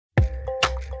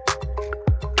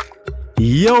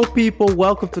Yo people,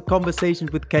 welcome to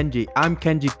Conversations with Kenji. I'm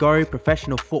Kenji Gori,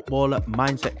 professional footballer,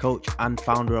 mindset coach and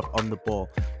founder of On The Ball.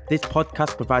 This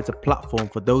podcast provides a platform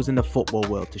for those in the football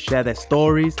world to share their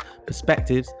stories,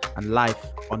 perspectives and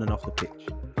life on and off the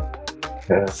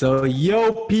pitch. So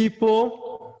yo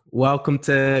people, welcome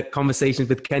to Conversations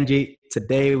with Kenji.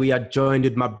 Today we are joined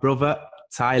with my brother,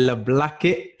 Tyler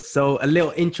Blackett. So a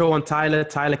little intro on Tyler.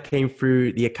 Tyler came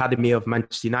through the Academy of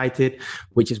Manchester United,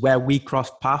 which is where we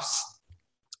crossed paths.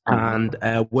 And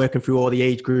working through all the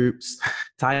age groups,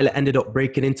 Tyler ended up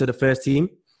breaking into the first team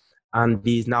and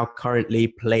he's now currently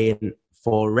playing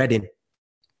for Reading.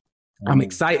 I'm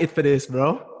excited for this,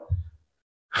 bro.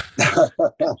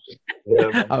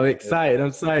 I'm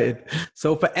excited.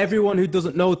 So for everyone who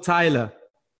doesn't know Tyler,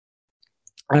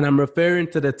 and I'm referring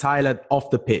to the Tyler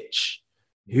off the pitch,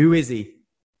 who is he?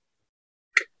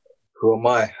 Who am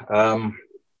I? I'm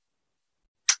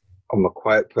a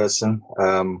quiet person.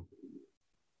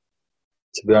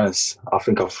 To be honest, I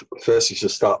think first you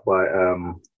should start by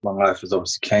my life has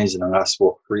obviously changed in the last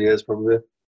 3 years probably.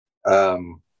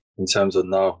 In terms of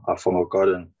now, I follow God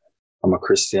and I'm a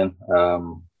Christian.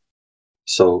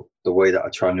 So the way that I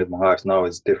try and live my life now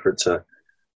is different to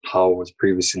how I was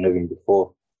previously living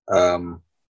before. But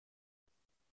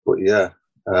yeah,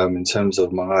 in terms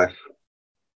of my life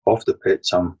off the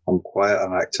pitch, I'm quiet. I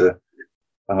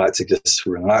like to just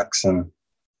relax and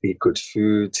eat good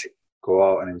food, go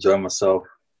out and enjoy myself,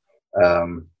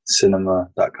 cinema,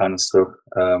 that kind of stuff.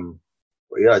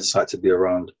 But yeah, I just like to be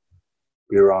around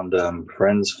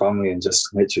friends, family, and just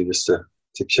literally just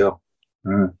to chill.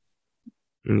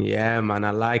 Yeah, man, I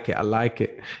like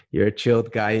it. You're a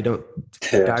chilled guy. You don't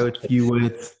guy with few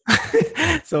words.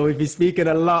 So if he's speaking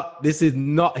a lot, this is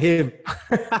not him.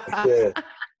 Yeah,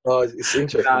 no, it's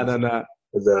interesting. No.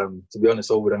 Because to be honest,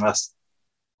 over the last,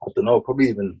 I don't know, probably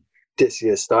even this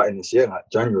year, starting this year, like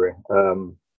January,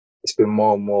 it's been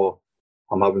more and more.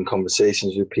 I'm having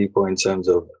conversations with people in terms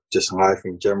of just life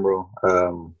in general,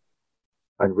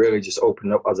 and really just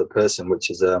opening up as a person, which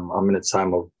is I'm in a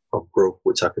time of growth,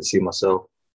 which I can see myself.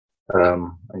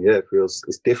 And yeah,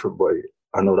 it's different, but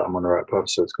I know that I'm on the right path,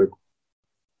 so it's good.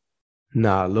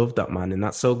 No, I love that, man. And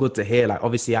that's so good to hear. Like,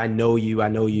 obviously I know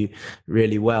you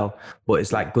really well, but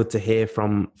it's like good to hear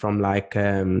from like,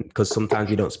 cause sometimes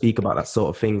we don't speak about that sort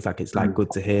of things. Like, it's like good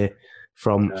to hear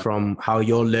from how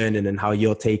you're learning and how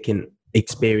you're taking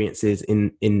experiences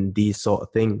in these sort of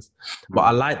things. But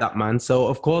I like that, man. So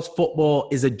of course, football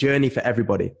is a journey for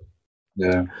everybody.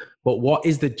 Yeah. But what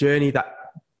is the journey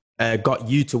that got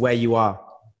you to where you are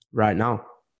right now?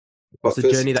 What's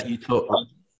the journey that you took?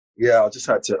 Yeah, I just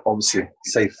had to obviously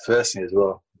say firstly as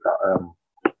well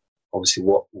that obviously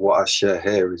what I share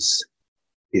here is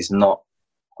not.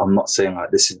 I'm not saying like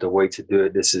this is the way to do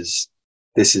it. This is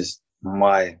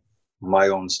my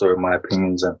own story, my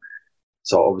opinions, and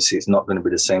so obviously it's not going to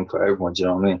be the same for everyone. Do you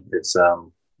know what I mean? It's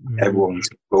everyone's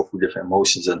go through different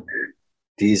emotions, and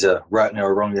these are rightly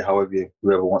or wrongly, however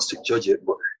whoever wants to judge it.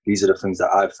 But these are the things that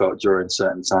I've felt during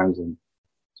certain times and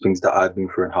things that I've been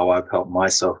through and how I've helped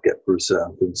myself get through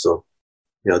certain things. So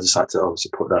yeah, I just had to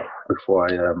obviously put that before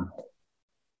I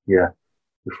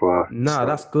No,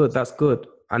 that's good.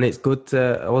 And it's good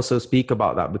to also speak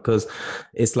about that because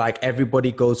it's like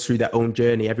everybody goes through their own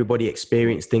journey. Everybody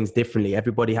experiences things differently.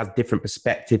 Everybody has different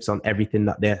perspectives on everything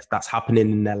that's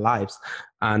happening in their lives.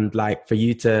 And like for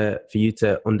you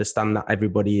to understand that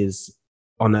everybody is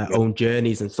on their own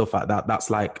journeys and stuff like that,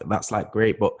 that's like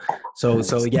great. But so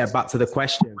yeah, back to the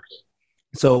question.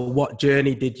 So what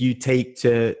journey did you take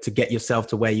to get yourself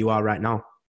to where you are right now?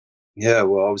 Yeah,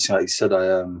 well, obviously, like you said,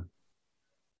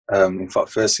 in fact,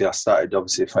 firstly, I started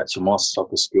obviously at Fletcher Moss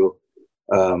Soccer School.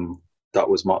 That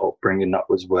was my upbringing. That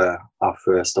was where I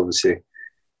first obviously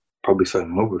probably fell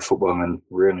in love with football and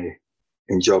really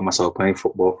enjoyed myself playing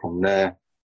football. From there,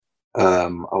 I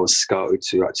was scouted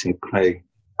to actually play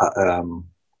at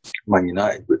Man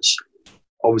United, which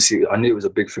obviously I knew it was a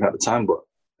big thing at the time, but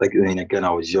like then again,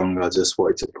 I was young. I just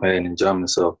wanted to play and enjoy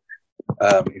myself.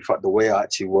 In fact, the way I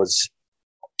actually was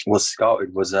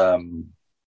scouted was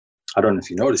I don't know if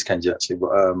you know this, Kenji, actually,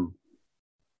 but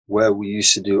where we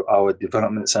used to do our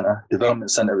development center. Development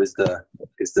center is the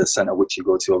center which you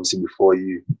go to obviously before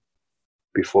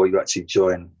you actually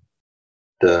join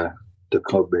the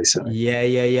club, basically.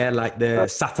 Yeah, like the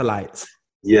satellites.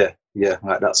 Yeah,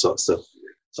 like that sort of stuff.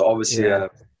 So obviously,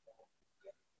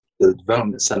 the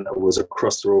development center was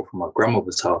across the road from my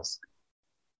grandmother's house,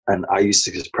 and I used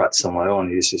to just practice on my own.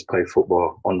 I used to just play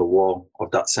football on the wall of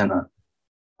that center.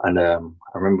 And I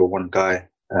remember one guy,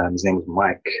 his name was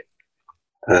Mike.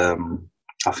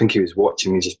 I think he was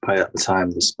watching me just play at the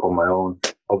time, just on my own.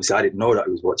 Obviously, I didn't know that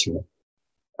he was watching me.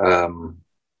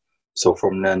 So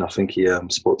from then, I think he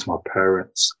spoke to my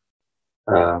parents.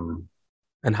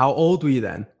 And how old were you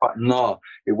then? But no,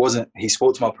 it wasn't. He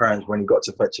spoke to my parents when he got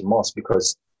to Fletcher Moss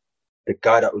because the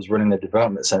guy that was running the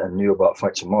development centre knew about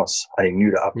Fletcher Moss and he knew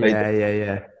that I played there.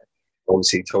 Yeah.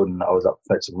 Obviously, he told him that I was at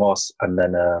Fletcher Moss. And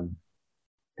then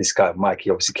this guy, Mike, he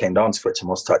obviously came down to Fletcher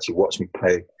Moss to actually watch me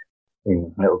play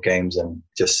in little games and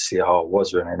just see how I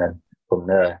was running. And then from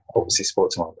there, obviously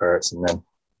spoke to my parents. And then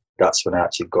that's when I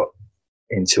actually got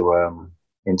into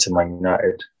Man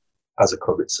United as a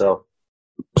club itself.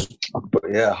 But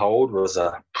yeah, how old was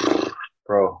I?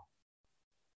 Bro,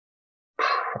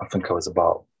 I think I was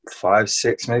about 5,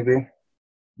 6 maybe.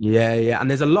 Yeah. And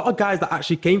there's a lot of guys that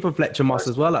actually came from Fletcher Moss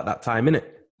as well at that time, innit?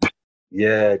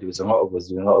 Yeah, there was a lot of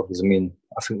us. I mean,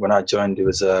 I think when I joined, there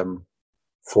was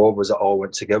 4 of us that all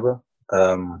went together.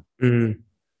 Yeah,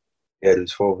 there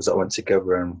was 4 of us that went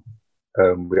together, and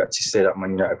we actually stayed at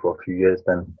Man United for a few years.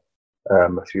 Then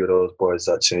a few of those boys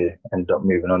actually ended up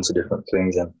moving on to different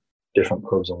things and different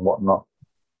clubs and whatnot.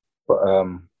 But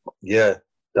yeah,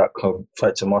 that club,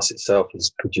 Fletcher Moss itself,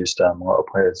 has produced a lot of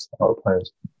players.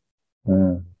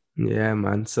 Yeah,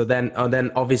 man. So then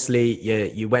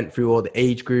obviously you went through all the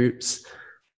age groups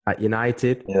at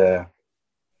United. Yeah.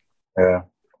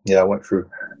 I went through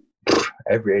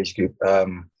every age group. I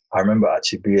remember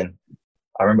actually being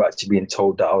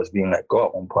told that I was being let go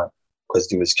at one point because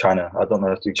they was I don't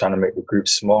know if they were trying to make the group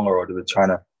smaller or they were trying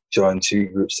to join 2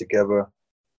 groups together.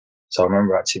 So I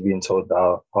remember actually being told that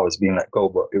I was being let go,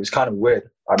 but it was kind of weird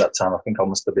at that time. I think I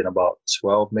must have been about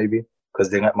 12 maybe, because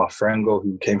they let my friend go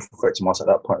who came from Fletcher Moss at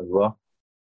that point as well.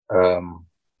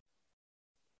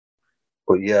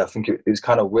 But yeah, I think it was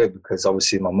kind of weird because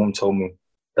obviously my mum told me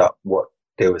that what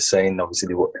they were saying, obviously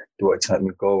they wanted to let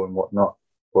me go and whatnot.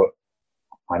 But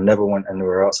I never went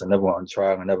anywhere else. I never went on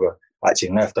trial. I never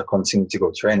actually left. I continued to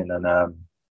go training. And I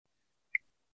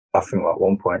think at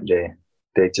one point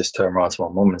they just turned around to my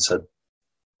mum and said,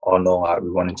 "Oh no, like, we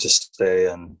wanted to stay."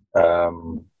 And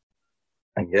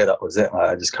yeah, that was it.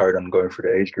 Like, I just carried on going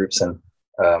through the age groups. And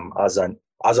as I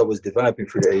was developing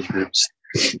through the age groups,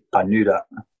 I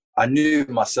knew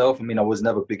myself. I mean, I was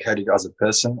never big-headed as a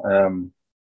person.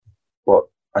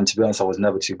 And to be honest, I was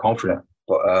never too confident.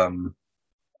 But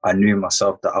I knew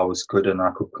myself that I was good and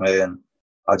I could play, and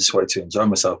I just wanted to enjoy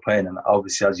myself playing. And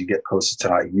obviously, as you get closer to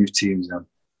like youth teams, and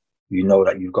you know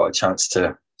that you've got a chance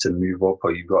to move up,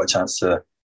 or you've got a chance to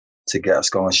get a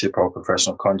scholarship or a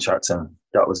professional contract, and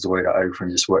that was the way that everything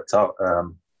just worked out.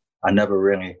 I've never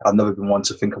been one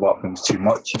to think about things too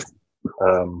much,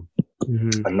 and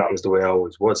that was the way I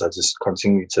always was. I just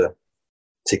continued to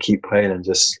keep playing and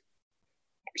just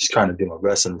trying to do my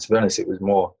best. And to be honest, it was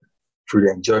more through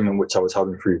the enjoyment which I was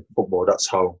having through football. That's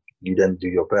how you then do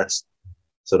your best.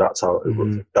 So that's how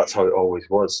it always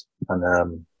was.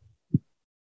 And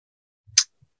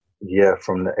yeah,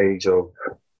 from the age of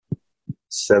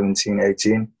 17,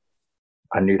 18,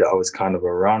 I knew that I was kind of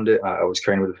around it. I was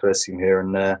training with the first team here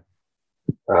and there.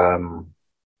 I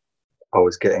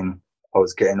was getting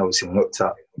obviously looked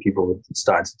at. People were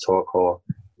starting to talk, or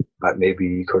like maybe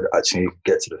you could actually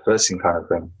get to the first team kind of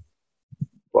thing.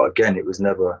 But again, it was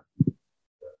never.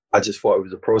 I just thought it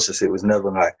was a process. It was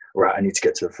never like, right, I need to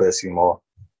get to the first team, or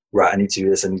right, I need to do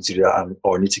this, I need to do that,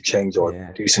 or I need to change or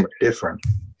do something different.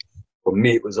 For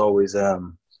me, it was always a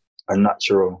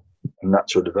natural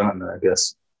development, I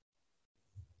guess.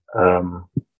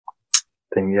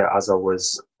 Then yeah, as I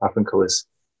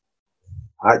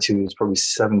actually was probably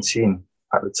 17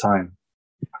 at the time.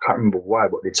 I can't remember why,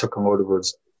 but they took a load of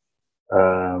us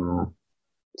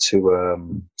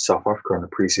to South Africa on a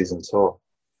pre-season tour.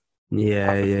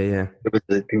 Yeah.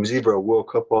 It was either a World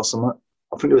Cup or something.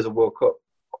 I think it was a World Cup.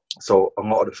 So a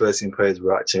lot of the first team players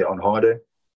were actually on holiday.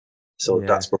 So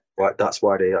that's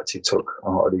why they actually took a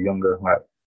lot of the younger, like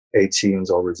 18s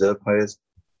or reserve players.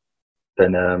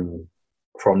 Then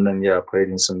from then, I played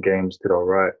in some games, did all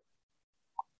right.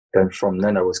 Then from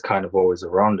then, I was kind of always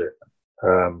around it.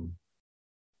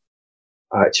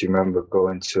 I actually remember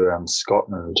going to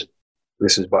Scotland.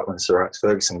 This was back when Sir Alex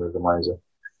Ferguson was the manager.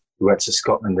 We went to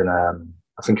Scotland, and I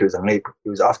think it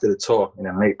was after the tour in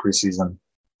a late pre-season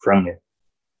friendly,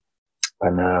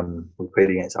 and we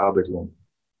played against Aberdeen.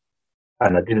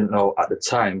 And I didn't know at the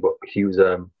time, but he was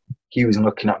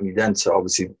looking at me then to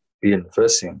obviously be in the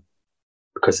first team,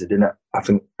 because I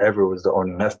think Evra was the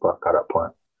only left back at that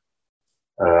point.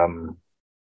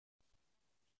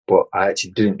 But I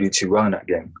actually didn't do too well in that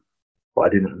game. But I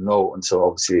didn't know until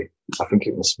obviously, I think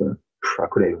it must have been, I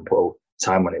couldn't even put a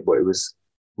time on it, but it was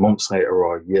months later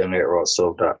or a year later or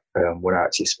so that when I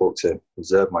actually spoke to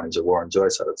reserve manager Warren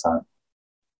Joyce at the time,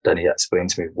 then he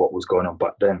explained to me what was going on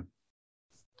back then.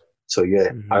 So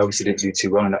yeah, I obviously didn't do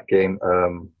too well in that game.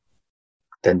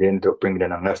 Then they ended up bringing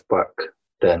in a left back.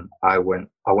 Then I went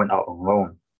out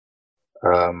on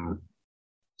loan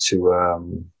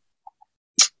to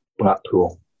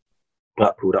Blackpool.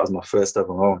 Blackpool, that was my first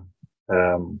ever loan.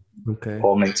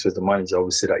 Paul Minks was the manager,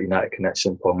 obviously that United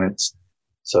connection, Paul Minks.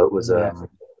 So it was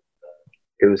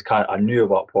it was kind of, I knew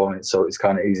about Paul Minks, so it was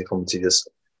kind of easy for me to just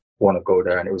want to go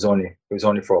there. And it was only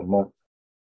for a month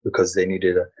because they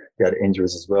had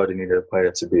injuries as well. They needed a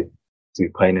player to be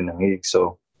playing in the league.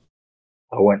 So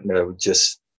I went there with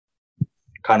just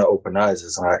kind of open eyes.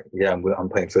 It's like, yeah, I'm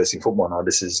playing first team football now.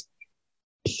 This is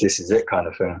it kind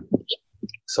of thing.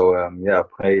 So I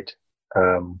played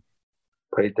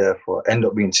there for, ended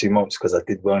up being 2 months because I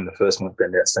did well in the first month.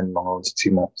 Then they extended my loan to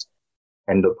 2 months.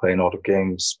 Ended up playing all the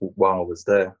games while I was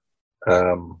there.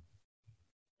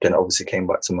 Then obviously came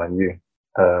back to Man U.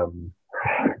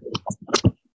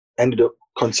 Ended up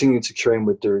continuing to train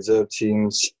with the reserve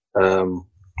teams.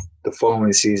 The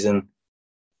following season,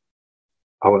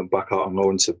 I went back out on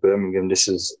loan to Birmingham. This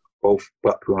is both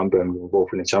Blackpool and Birmingham,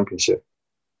 both in the Championship.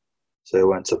 So I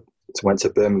went to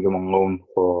Birmingham on loan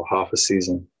for half a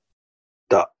season.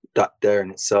 That there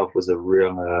in itself was a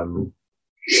real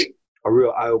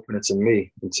eye opener to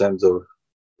me in terms of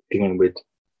dealing with,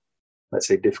 let's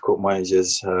say, difficult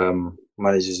managers,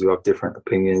 managers who have different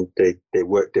opinions. They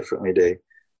work differently.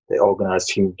 They organise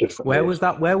teams differently. Where was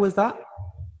that?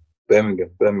 Birmingham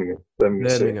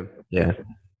City.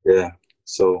 Yeah.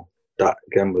 So that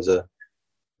again was a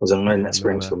learning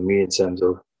experience for me in terms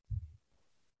of,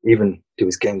 even there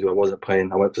was games where I wasn't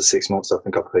playing. I went for 6 months. I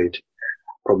think I played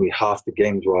probably half the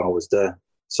games while I was there.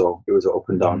 So it was an up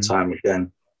and down time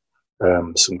again.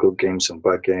 Some good games, some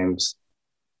bad games.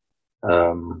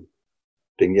 Then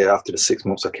after the 6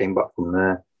 months, I came back from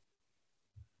there.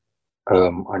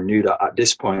 I knew that at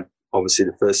this point, obviously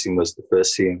the first team was the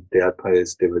first team. They had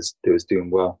players. They was doing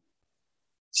well.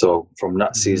 So from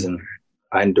that season,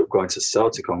 I ended up going to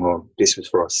Celtic on loan. This was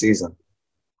for a season.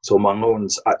 So my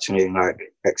loans actually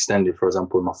extended. For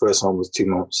example, my first loan was 2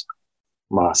 months.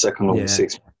 My second loan was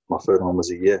 6 months. My third one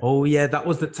was a year. Oh yeah, that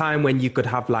was the time when you could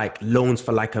have loans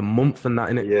for a month and that,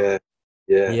 innit?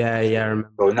 Yeah. I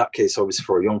remember. So in that case, obviously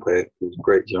for a young player, it was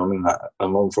great. You know what I mean? A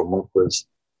loan for a month was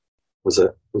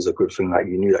a good thing.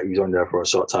 You knew that he was on there for a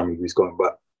short time. He was going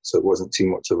back, so it wasn't too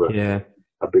much of a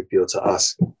big deal to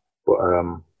ask.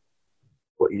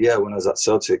 But yeah, when I was at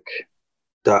Celtic,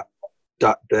 that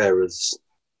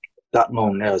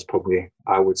loan there is probably,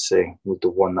 I would say, was the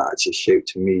one that actually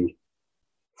shaped me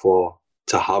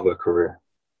to have a career.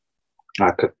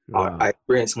 I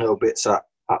experienced little bits at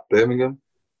Birmingham,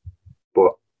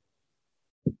 but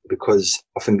because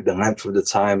I think the length of the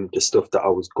time, the stuff that I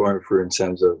was going through in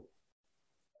terms of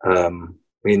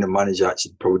me and the manager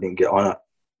actually probably didn't get on it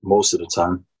most of the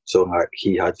time. So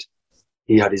he had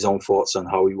his own thoughts on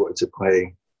how he wanted to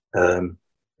play,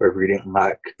 whether he didn't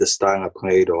like the style I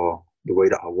played or the way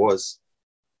that I was.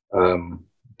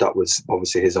 That was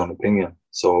obviously his own opinion.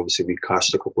 So obviously we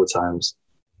clashed a couple of times.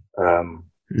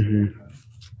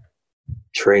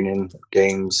 Training,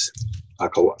 games,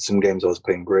 some games I was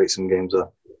playing great, some games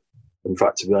in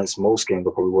fact, to be honest, most games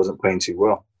I probably wasn't playing too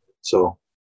well. So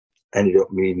ended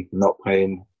up me not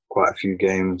playing quite a few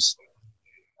games.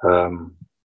 And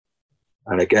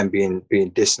again,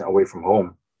 being distant away from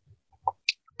home,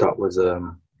 that was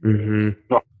not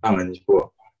a challenge, but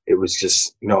it was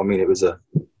just, you know what I mean? It was a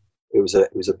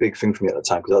big thing for me at the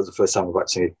time, because that was the first time I've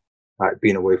actually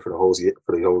been away for the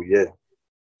whole year.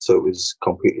 So it was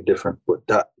completely different. But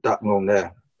that loan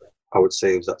there, I would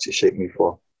say, it was actually shaped me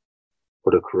for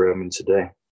the career I'm in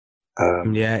today.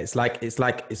 It's like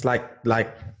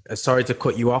sorry to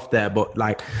cut you off there, but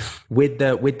with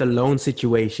the loan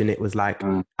situation, it was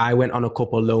I went on a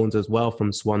couple of loans as well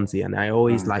from Swansea, and I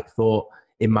always thought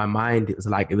in my mind it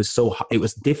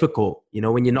was difficult. You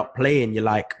know, when you're not playing, you're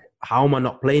like, how am I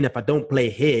not playing? If I don't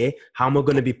play here, how am I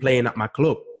going to be playing at my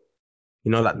club? You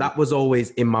know, that was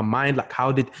always in my mind.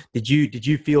 How did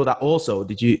you feel that also?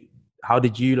 How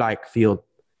did you feel?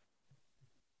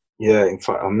 Yeah, in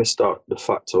fact, I missed out the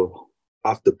fact of,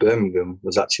 after Birmingham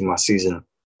was actually my season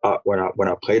when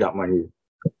I played at Man U.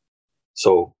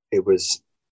 So the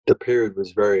period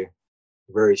was very,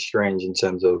 very strange in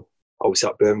terms of, obviously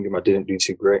at Birmingham I didn't do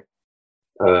too great.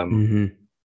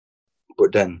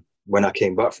 But then when I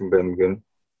came back from Birmingham,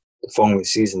 the following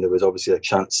season, there was obviously a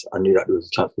chance. I knew that there was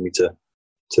a chance for me to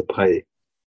play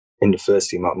in the first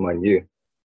team at Man U.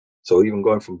 So even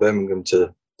going from Birmingham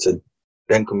to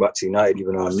then come back to United,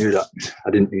 even though I knew that I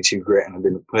didn't do too great and I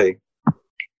didn't play,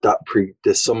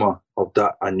 the summer of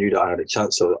that, I knew that I had a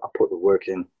chance. So I put the work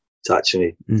in to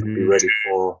actually be ready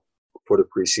for for the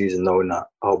pre-season, knowing that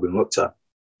I'll be looked at.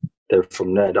 Then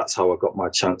from there, that's how I got my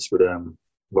chance with Van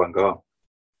Gaal.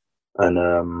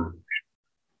 And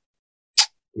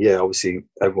yeah, obviously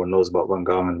everyone knows about Van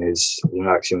Gaal and he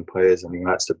likes young players and he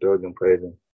likes to build young players.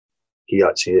 And he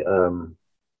actually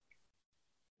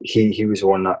he was the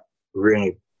one that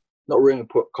really not really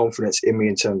put confidence in me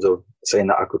in terms of saying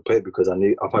that I could play, because I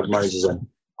knew I've had managers and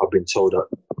I've been told that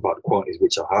about the qualities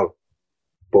which I have.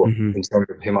 But in terms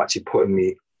of him actually putting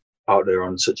me out there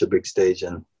on such a big stage,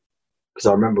 and because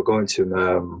I remember going to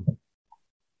him,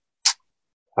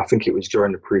 I think it was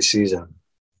during the pre-season,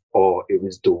 or it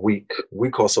was the week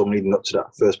or so leading up to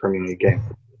that first Premier League game.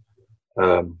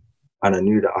 And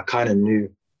I kind of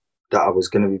knew that I was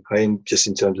going to be playing, just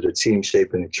in terms of the team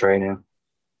shape and the training,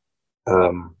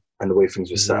 and the way things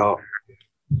were set up.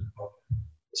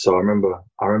 So I remember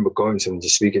going to him and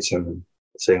just speaking to him and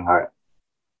saying,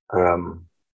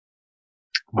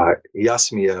 he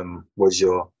asked me,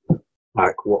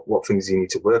 what things do you need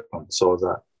to work on? So I was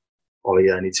like, oh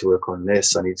yeah, I need to work on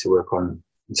this. I need to work on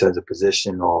in terms of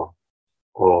position or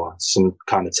some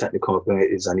kind of technical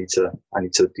abilities. I need to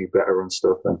do better on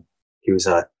stuff. And he was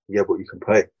like, yeah, but you can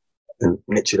play. And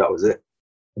literally that was it.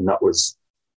 And that was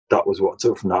what I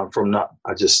took from that. And from that,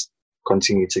 I just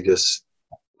continued to just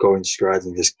go in strides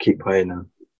and just keep playing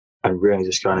and really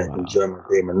just trying to enjoy my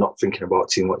game and not thinking about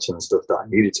too much on the stuff that I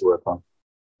needed to work on,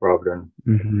 rather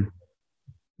than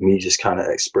me just kind of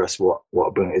express what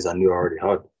abilities I knew I already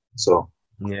had. So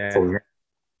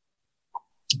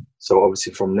so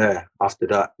obviously from there, after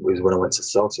that was when I went to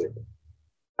Celtic,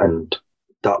 and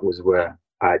that was where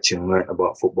I actually learned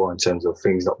about football in terms of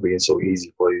things not being so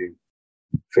easy for you.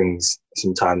 Things,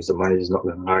 sometimes the manager's not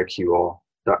going to like you or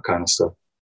that kind of stuff.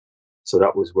 So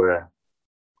that was where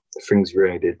things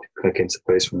really did click into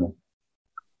place for me.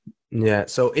 Yeah.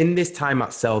 So in this time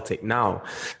at Celtic now,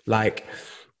 like,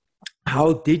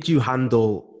 how did you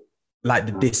handle like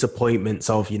the disappointments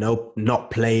of,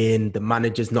 not playing, the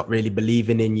managers not really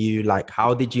believing in you? Like,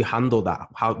 how did you handle that?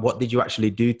 What did you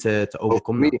actually do to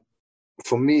overcome that?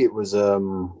 For me, it was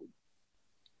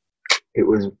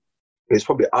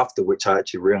probably after which I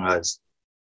actually realized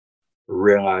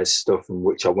stuff in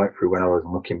which I went through when I was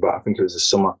looking back. I think it was the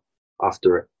summer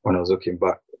after it when I was looking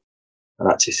back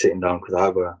and actually sitting down, because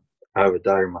I have a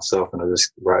diary myself and I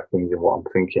just write things in what I'm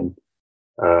thinking.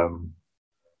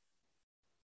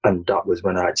 And that was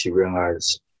when I actually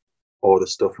realized all the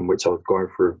stuff in which I was going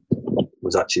through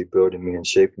was actually building me and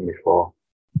shaping me for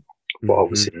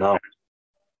obviously now.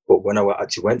 But when I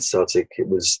actually went to Celtic,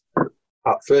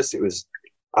 I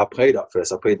played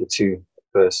the two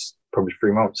first probably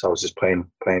 3 months. I was just playing.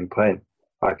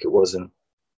 Like I wasn't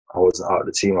out of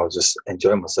the team. I was just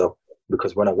enjoying myself,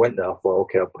 because when I went there, I thought,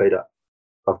 okay, I'll play that.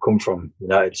 I've come from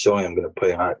United, showing I'm going to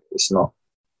play. Like, it's not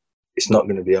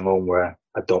going to be a moment where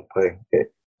I don't play.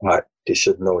 Like, they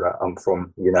should know that I'm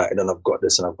from United and I've got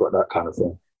this and I've got that kind of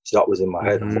thing. So that was in my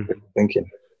head. I'm thinking.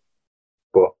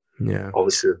 But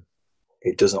obviously,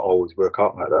 it doesn't always work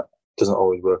out like that.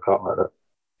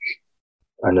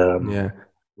 And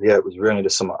it was really the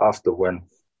summer after when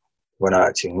I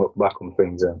actually looked back on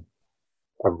things and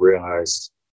I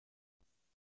realised,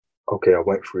 okay, I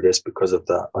went through this because of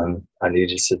that, and I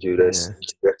needed to do this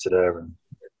to get to there. And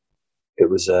it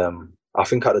was, I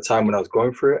think at the time when I was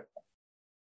going through it,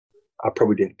 I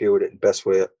probably didn't deal with it the best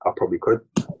way I probably could.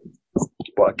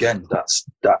 But again, that's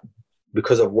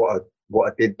because of what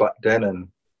I did back then, and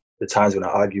the times when I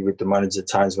argued with the manager,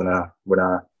 times when I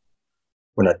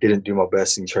didn't do my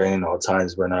best in training, or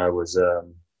times when I was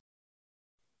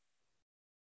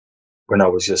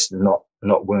just not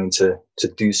willing to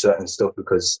do certain stuff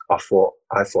because I thought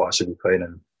I should be playing,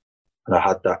 and I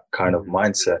had that kind of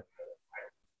mindset.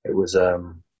 It was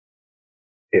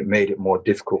it made it more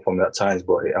difficult for me at times,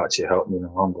 but it actually helped me in the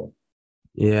long run.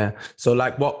 Yeah. So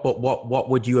like what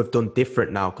would you have done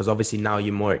different now? Because obviously now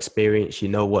you're more experienced, you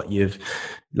know what you've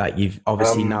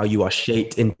obviously now you are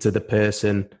shaped into the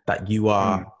person that you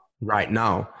are right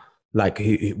now. Like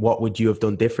what would you have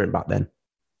done different back then?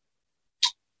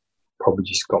 Probably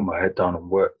just got my head down and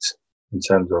worked, in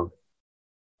terms of,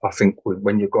 I think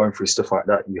when you're going through stuff like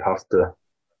that, you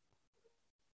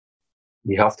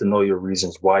have to know your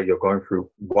reasons why you're going through,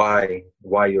 why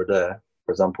you're there.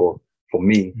 For example, for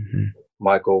me,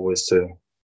 my goal was to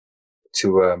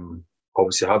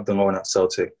obviously have the loan at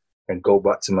Celtic and go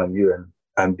back to Man U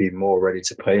and be more ready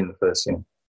to play in the first team.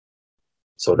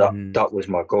 So that was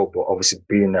my goal. But obviously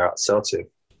being there at Celtic,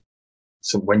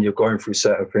 so when you're going through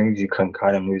certain things, you can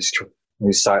kind of lose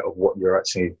sight of what your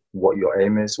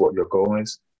aim is, what your goal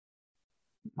is.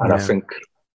 And I think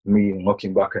me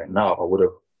looking back at it now, I would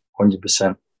have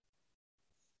 100%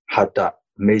 had that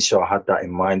made sure I had that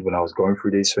in mind when I was going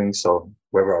through these things. So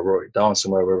whether I wrote it down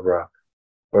somewhere,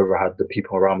 whether I had the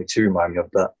people around me to remind me of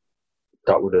that,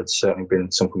 that would have certainly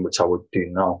been something which I would do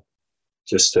now,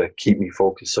 just to keep me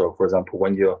focused. So, for example,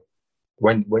 when you're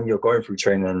going through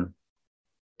training,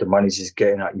 the manager's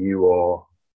getting at you, or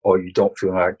you don't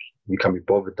feel like you can be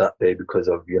bothered that day because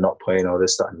of you're not playing or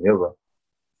this, that, and the other.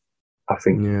 I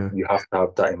think you have to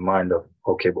have that in mind of,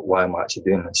 okay, but why am I actually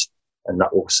doing this? And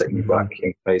that will set you back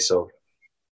in place of,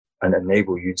 and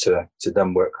enable you to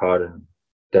then work hard and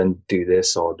then do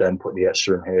this, or then put the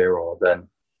extra in here, or then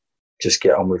just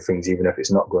get on with things, even if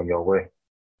it's not going your way.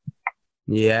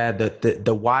 Yeah,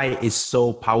 the why is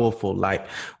so powerful. Like,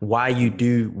 why you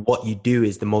do what you do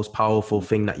is the most powerful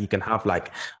thing that you can have.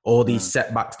 Like, all these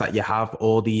setbacks that you have,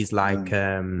 all these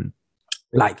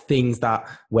like things that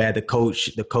where the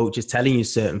coach is telling you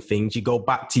certain things, you go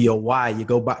back to your why, you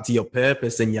go back to your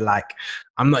purpose, and you're like,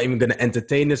 I'm not even going to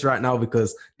entertain this right now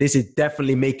because this is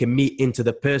definitely making me into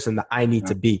the person that I need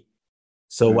to be.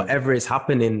 So whatever is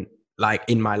happening like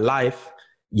in my life,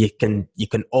 you can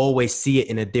always see it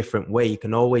in a different way. You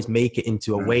can always make it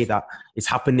into a way that is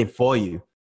happening for you.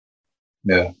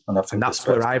 Yeah. And I think that's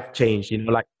where I've changed, you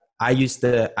know, like I used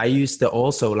to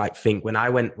also like think when I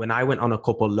went on a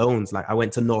couple loans, like I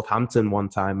went to Northampton one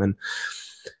time and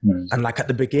like at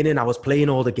the beginning I was playing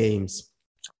all the games,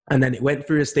 and then it went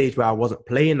through a stage where I wasn't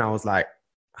playing. I was like,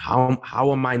 how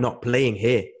am I not playing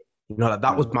here? You know, like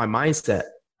that was my mindset.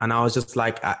 And I was just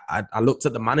like, I looked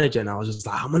at the manager and I was just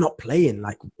like, how am I not playing?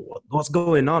 Like, what's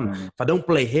going on? If I don't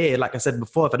play here, like I said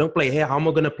before, if I don't play here, how am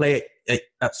I going to play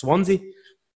at Swansea?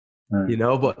 You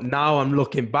know, but now I'm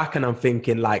looking back and I'm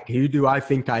thinking like, who do I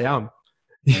think I am?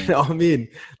 You know what I mean?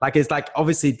 Like, it's like,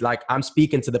 obviously, like I'm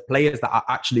speaking to the players that are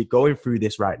actually going through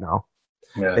this right now.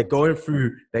 Yeah. They're going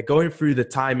through the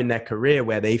time in their career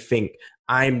where they think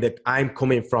I'm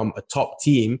coming from a top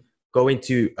team, going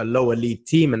to a lower league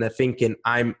team, and they're thinking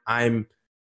I'm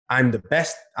the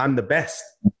best. I'm the best.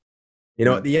 You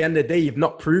know, at the end of the day, you've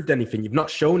not proved anything. You've not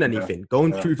shown anything. Go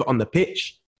and prove it on the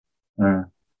pitch.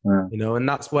 You know, and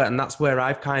that's where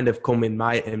I've kind of come in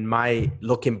my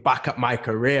looking back at my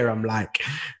career. I'm like,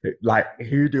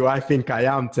 who do I think I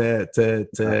am to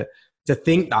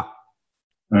think that?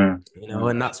 You know,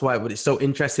 and that's why it's so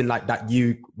interesting, like that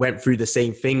you went through the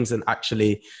same things, and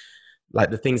actually, like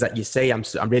the things that you say, I'm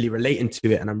really relating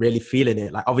to it, and I'm really feeling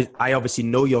it. Like, I obviously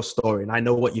know your story, and I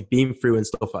know what you've been through and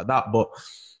stuff like that. But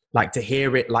like to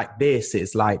hear it like this,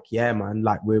 it's like, yeah, man,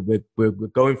 like we're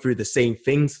going through the same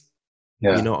things.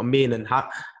 Yeah. You know what I mean?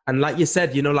 And like you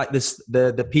said, you know, like this,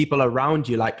 the people around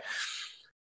you, like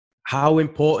how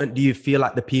important do you feel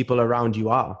like the people around you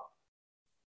are?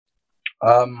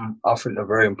 I think they're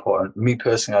very important. Me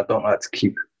personally, I don't like to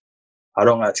keep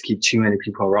too many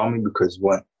people around me, because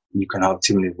you can have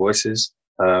too many voices.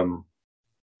 But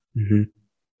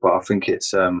I think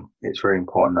it's very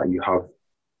important that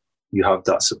you have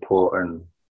that support and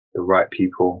the right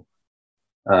people,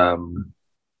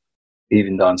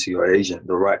 even down to your agent,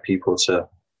 the right people to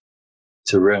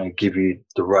really give you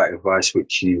the right advice,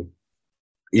 which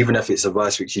even if it's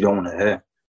advice which you don't want to hear.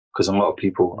 Because a lot of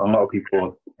people,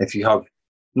 if you have, I'm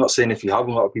not saying if you have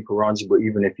a lot of people around you, but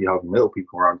even if you have little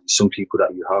people around you, some people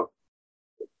that you have,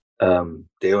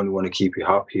 they only want to keep you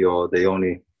happy, or they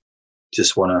only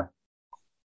just want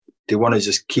to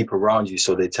just keep around you.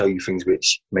 So they tell you things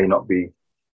which may not be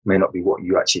what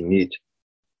you actually need.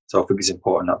 So I think it's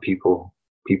important that people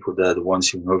there, the ones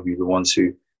who know you, the ones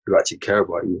who actually care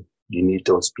about you, you need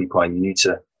those people, and you need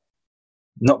to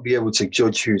not be able to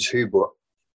judge who's who, but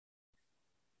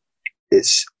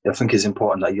I think it's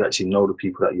important that you actually know the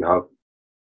people that you have.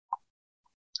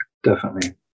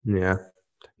 Definitely. Yeah.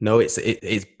 No, it's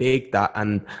big, that,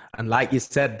 and like you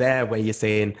said there, where you're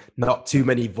saying not too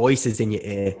many voices in your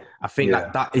ear. I think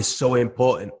that is so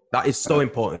important. That is so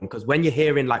important, because when you're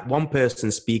hearing like one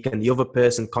person speak and the other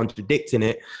person contradicting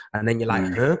it, and then you're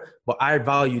like, huh? But I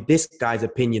value this guy's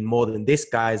opinion more than this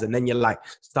guy's, and then you like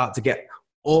start to get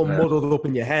all muddled up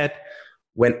in your head,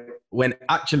 when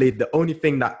actually the only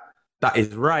thing that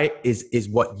is right is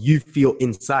what you feel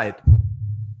inside.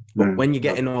 But when you're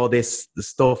getting all this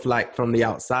stuff like from the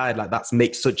outside, like that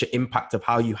makes such an impact of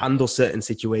how you handle certain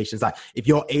situations. Like if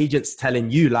your agent's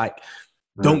telling you like,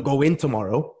 don't go in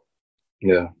tomorrow,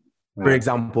 for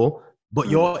example, but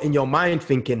you're in your mind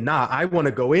thinking, nah, I want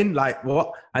to go in, like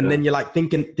what? And then you're like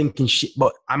thinking shit,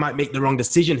 but I might make the wrong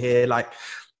decision here. Like,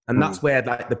 and that's where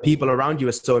like the people around you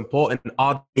are so important.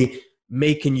 Are they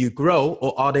making you grow,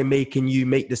 or are they making you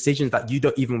make decisions that you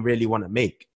don't even really want to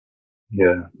make?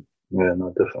 Yeah,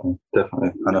 no, definitely.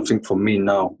 And I think for me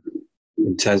now,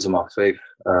 in terms of my faith,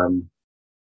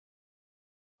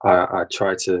 I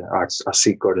try to, I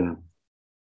seek God in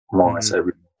more or less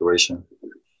every situation.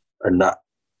 And that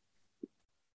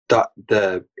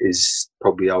there is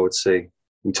probably, I would say,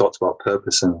 we talked about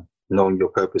purpose and knowing your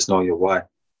purpose, knowing your why.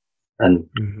 And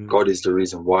God is the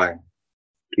reason why.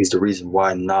 He's the reason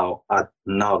why now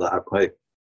that I play.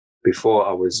 Before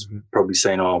I was probably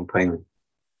saying, oh, I'm playing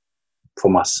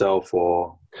for myself,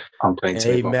 or I'm playing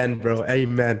to Amen, bro.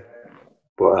 Amen.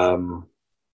 But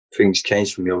things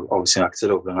changed for me, obviously, like I said,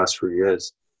 over the last 3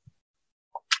 years.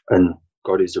 And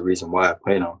God is the reason why I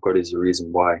play now. God is the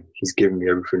reason why He's given me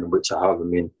everything which I have. I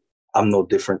mean, I'm no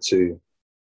different to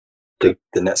the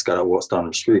next guy that walks down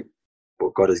the street,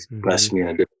 but God has blessed me in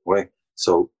a different way.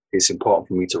 So it's important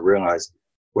for me to realize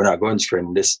when I go into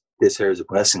training, this here is a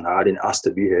blessing. I didn't ask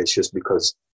to be here. It's just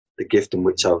because the gift in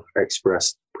which I've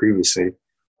expressed previously,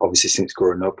 obviously since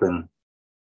growing up, and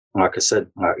like I said,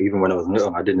 even when I was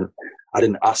little, I didn't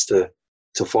ask to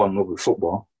fall in love with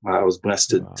football. I was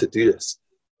blessed to do this.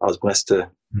 I was blessed to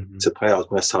play. I was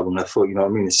blessed to have a left foot. You know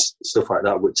what I mean? It's stuff like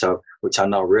that which I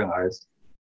now realize,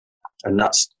 and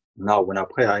that's now when I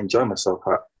play, I enjoy myself.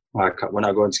 Like when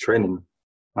I go into training,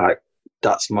 like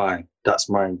that's my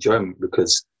enjoyment,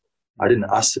 because I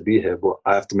didn't ask to be here, but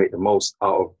I have to make the most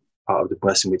out of the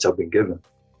blessing which I've been given.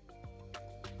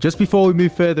 Just before we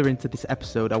move further into this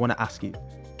episode, I want to ask you,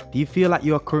 do you feel like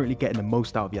you are currently getting the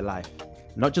most out of your life?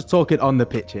 Not just talking on the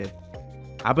pitch here.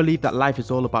 I believe that life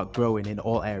is all about growing in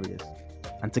all areas.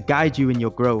 And to guide you in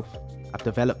your growth, I've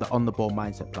developed the On The Ball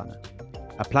Mindset Planner.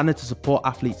 A planner to support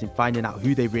athletes in finding out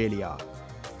who they really are,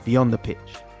 beyond the pitch.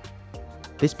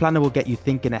 This planner will get you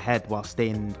thinking ahead while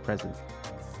staying in the present.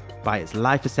 By its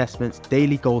life assessments,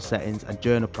 daily goal settings and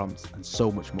journal prompts, and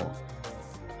so much more.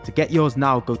 To get yours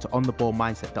now, go to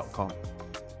ontheballmindset.com.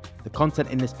 The content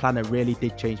in this planner really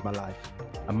did change my life,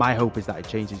 and my hope is that it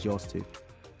changes yours too.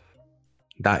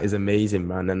 That is amazing,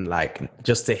 man. And like,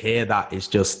 just to hear that it's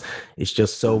just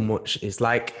so much. It's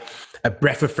like a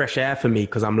breath of fresh air for me,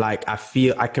 because I'm like, I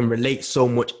feel I can relate so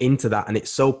much into that. And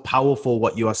it's so powerful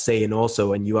what you are saying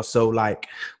also. And you are so like,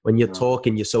 when you're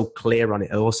talking, you're so clear on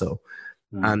it also.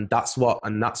 And that's what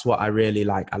I really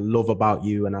like. I love about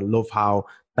you. And I love how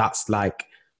that's like,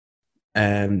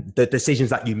 the decisions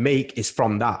that you make is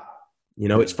from that, you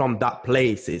know, it's from that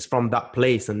place.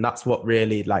 And that's what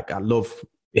really, like, I love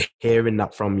hearing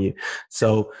that from you.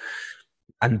 So,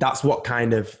 and that's what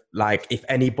kind of like, if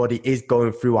anybody is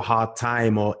going through a hard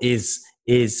time or is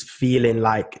feeling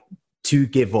like to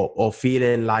give up or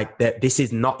feeling like that this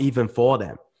is not even for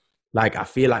them, like, I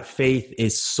feel like faith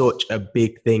is such a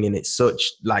big thing, and it's such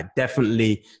like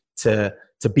definitely to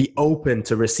be open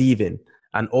to receiving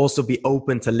and also be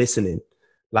open to listening.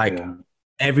 Like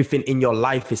everything in your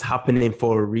life is happening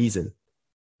for a reason.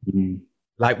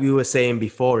 Like we were saying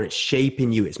before, it's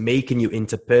shaping you, it's making you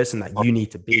into the person that you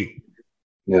need to be.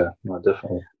 Yeah, no,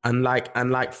 definitely. And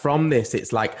like from this,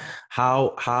 it's like,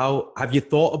 how have you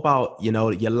thought about, you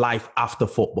know, your life after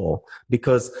football?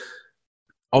 Because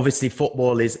obviously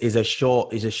football is a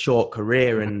short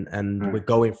career, and we're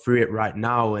going through it right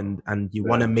now, and you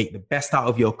want to make the best out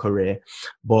of your career.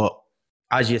 But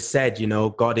as you said, you know,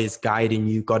 God is guiding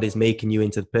you, God is making you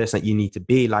into the person that you need to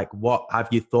be. Like, what have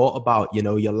you thought about, you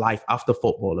know, your life after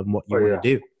football and what you want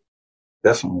to do?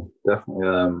 Definitely.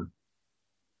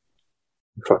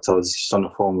 In fact, I was just on the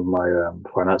phone with my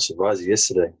financial advisor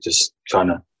yesterday, just trying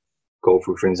to go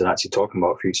through things and actually talking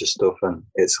about future stuff. And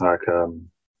it's like,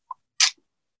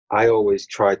 I always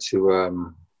try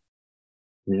to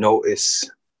notice.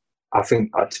 I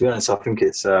think, to be honest, I think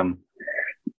it's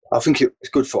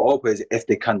good for all players if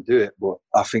they can do it. But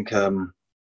I think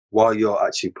while you're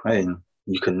actually playing,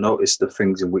 you can notice the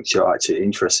things in which you're actually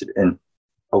interested in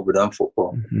other than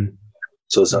football.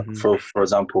 So, for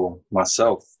example,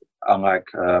 myself, I like,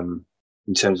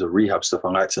 in terms of rehab stuff, I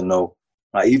like to know,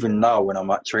 like even now when I'm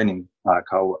at training, like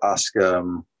I'll ask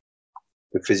the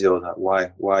physio, like,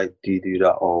 why do you do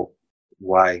that? Or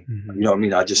why, you know what I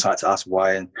mean? I just like to ask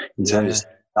why. And in terms of,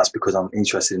 that's because I'm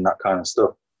interested in that kind of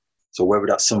stuff. So whether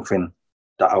that's something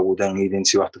that I will then lead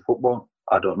into after football,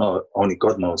 I don't know. Only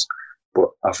God knows. But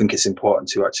I think it's important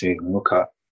to actually look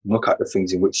at the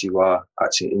things in which you are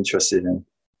actually interested in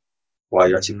while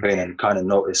you're actually playing, and kind of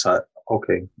notice like,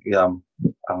 okay, yeah,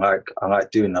 I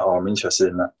like doing that, or I'm interested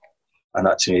in that, and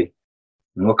actually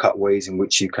look at ways in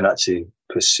which you can actually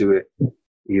pursue it,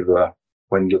 either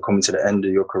when you're coming to the end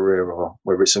of your career or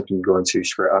whether it's something you're going to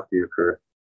straight after your career.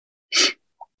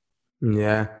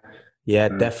 Yeah,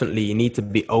 definitely. You need to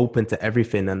be open to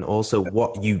everything, and also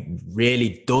what you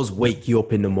really does wake you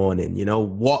up in the morning. You know,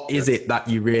 what is it that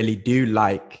you really do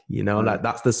like? You know, like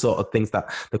that's the sort of things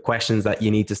that the questions that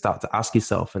you need to start to ask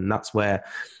yourself. And that's where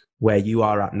where you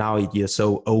are at now, you're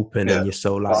so open and you're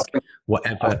so like,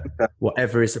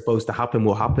 whatever is supposed to happen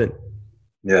will happen.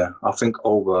 Yeah, I think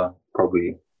over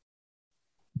probably,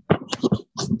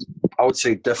 I would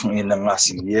say definitely in the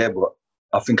last year, but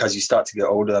I think as you start to get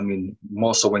older, I mean,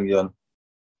 more so when you're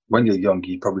young,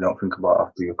 you probably don't think about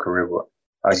after your career, but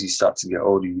as you start to get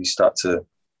older, you start to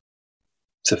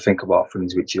think about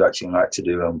things which you actually like to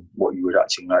do and what you would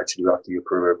actually like to do after your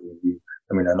career.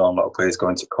 I mean, I know a lot of players go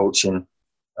into coaching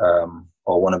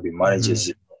or want to be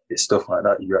managers. It's stuff like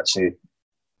that. You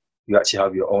actually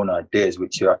have your own ideas,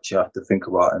 which you actually have to think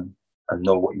about and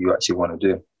know what you actually want to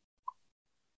do.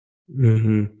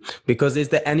 Mm-hmm. Because is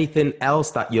there anything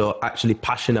else that you're actually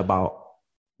passionate about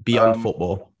beyond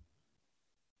football?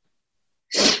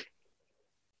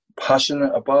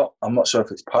 Passionate about? I'm not sure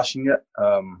if it's passion yet.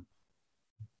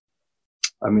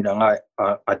 I mean,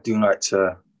 I do like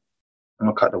to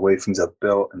look at the way things are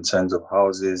built in terms of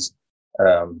houses,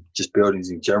 just buildings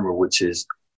in general, which is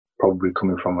probably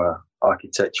coming from a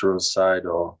architectural side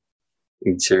or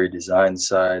interior design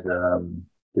side.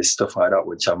 There's stuff like that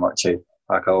which I'm actually,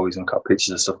 like, I always look at pictures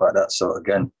and stuff like that. So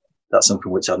again, that's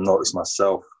something which I've noticed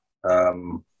myself,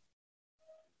 things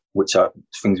which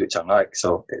I like.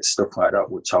 So it's stuff like that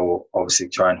which I will obviously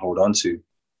try and hold on to,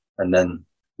 and then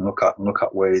look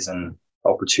at ways and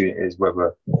opportunities,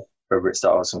 whether it's that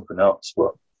or something else.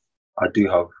 But I do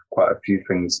have quite a few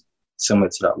things similar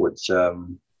to that which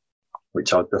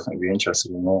I'll definitely be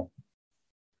interested in more.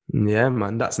 Yeah,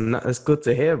 man, that's good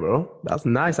to hear, bro. That's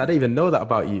nice. I didn't even know that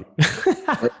about you.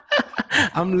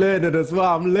 I'm learning as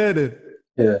well. I'm learning.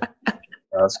 Yeah,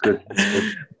 that's good.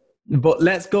 But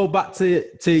let's go back to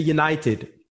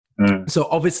United. So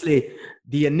obviously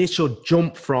the initial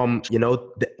jump from,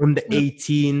 the under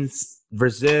 18s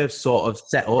reserve sort of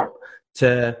setup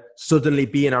to suddenly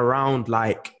being around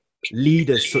like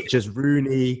leaders such as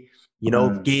Rooney,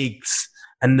 Giggs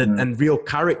and real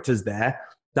characters there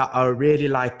that are really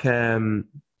like, that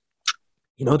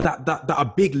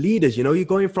are big leaders. You're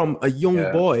going from a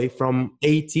young boy from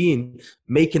 18,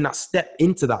 making that step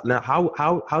into that. Now,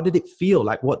 how did it feel?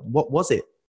 Like, what was it?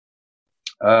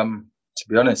 To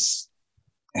be honest,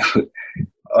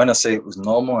 when I say it was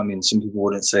normal, I mean, some people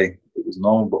wouldn't say it was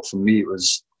normal, but for me, it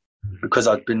was because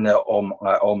I'd been there all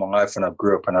my life when I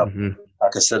grew up, and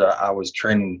like I said, I was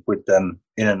training with them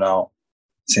in and out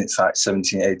since like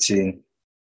 17, 18.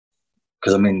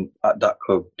 Because I mean, at that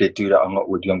club, they do that a lot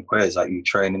with young players. Like, you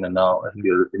train in and out, and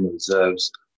you're in the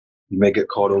reserves. You may get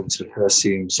called over to the first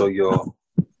team, so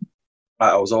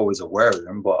I was always aware of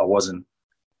them, but I wasn't,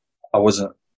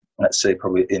 let's say,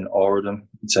 probably in awe of them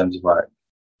in terms of like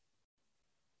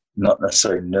not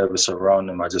necessarily nervous around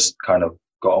them. I just kind of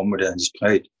got on with it and just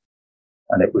played.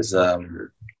 And it was,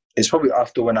 it's probably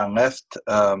after when I left,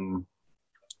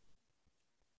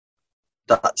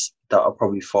 that I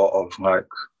probably thought of like,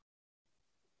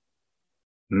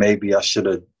 maybe I should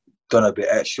have done a bit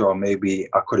extra, or maybe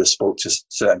I could have spoke to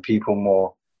certain people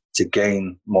more to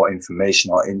gain more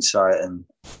information or insight. And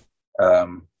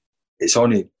it's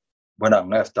only when I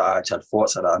left that I actually had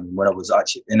thoughts of that. I mean, when I was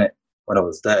actually in it, when I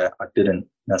was there, I didn't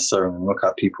necessarily look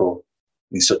at people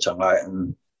in such a light,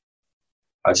 and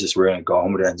I just really got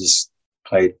on with it and just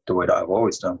played the way that I've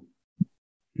always done.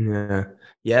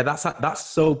 Yeah, that's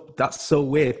so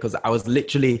weird, because I was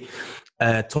literally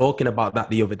talking about that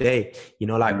the other day.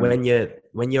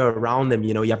 When you're around them,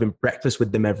 you're having breakfast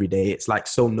with them every day. It's like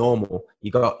so normal.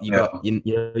 You got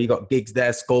Giggs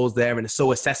there, Scholes there, and it's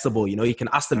so accessible. You can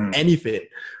ask them anything.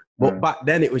 But back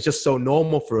then it was just so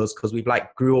normal for us because we've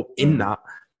like grew up in that.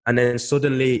 And then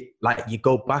suddenly, like, you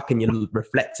go back and you're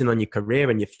reflecting on your career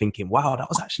and you're thinking, wow, that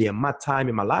was actually a mad time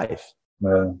in my life.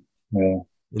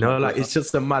 Like, it's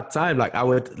just a mad time. Like, I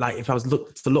would, like, if I was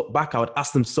to look back, I would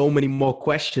ask them so many more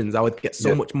questions. I would get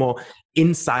so much more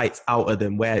insights out of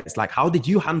them, where it's like, how did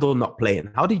you handle not playing?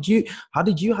 How did you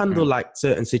handle like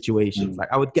certain situations? Like,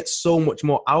 I would get so much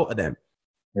more out of them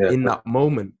in that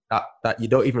moment that you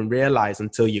don't even realize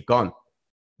until you're gone.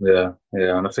 Yeah,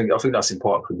 and I think that's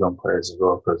important for young players as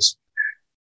well, because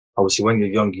obviously when you're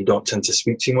young, you don't tend to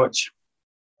speak too much.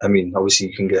 I mean, obviously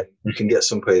you can get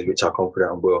some players which are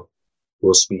confident and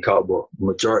will speak out, but the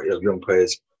majority of young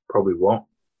players probably won't.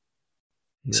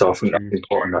 So I think that's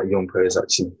important that young players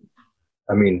actually,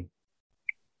 I mean,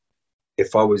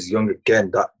 if I was young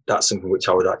again, that's something which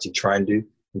I would actually try and do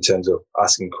in terms of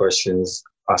asking questions,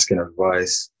 asking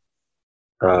advice,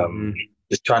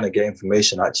 just trying to get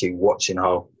information, actually watching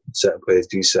how certain players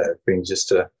do certain things, just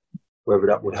to, whether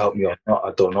that would help me or not,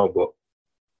 I don't know. But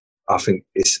I think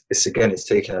it's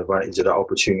taking advantage of that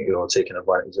opportunity, or taking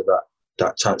advantage of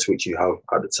that chance which you have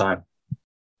at the time.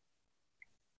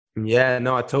 Yeah,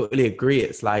 no, I totally agree.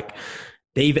 It's like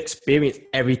they've experienced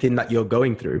everything that you're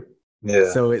going through.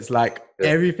 Yeah, So it's like yeah.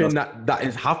 everything that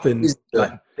has happened,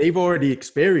 like they've already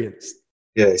experienced.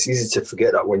 Yeah, it's easy to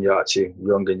forget that when you're actually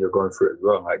young and you're going through it as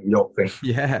well. Like, you don't think.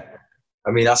 Yeah.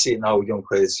 I mean, I see it now with young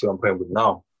players who I'm playing with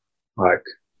now. Like,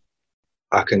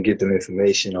 I can give them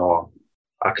information or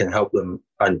I can help them,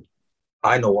 and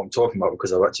I know what I'm talking about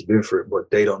because I've actually been through it, but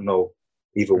they don't know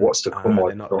either what's to come or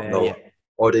They're they not don't there know, yet.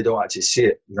 or they don't actually see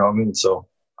it. You know what I mean? So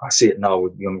I see it now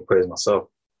with young players myself.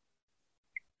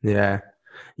 Yeah.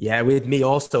 Yeah, with me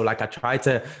also, like I try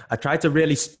to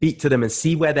really speak to them and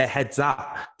see where their head's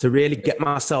at, to really get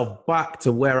myself back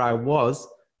to where I was,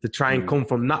 to try and come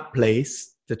from that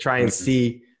place, to try and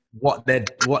see what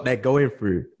they're going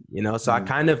through, you know. So I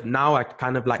kind of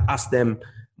like ask them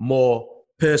more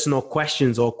personal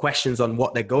questions or questions on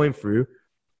what they're going through,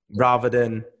 rather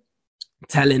than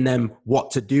telling them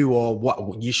what to do or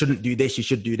what you shouldn't do this, you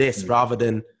should do this. Rather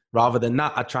than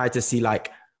that, I try to see,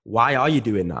 like, why are you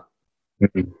doing that?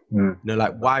 You know,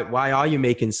 like why are you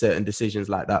making certain decisions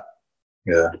like that?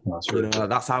 Yeah, that's really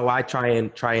good. That's how I try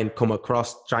and come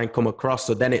across.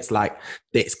 So then it's like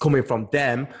it's coming from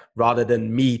them rather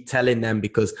than me telling them,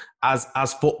 because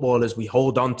as footballers, we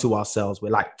hold on to ourselves.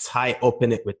 We're like tight up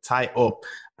in it. We're tight up,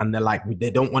 and they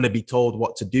don't want to be told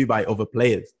what to do by other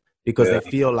players, because they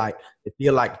feel like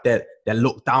they're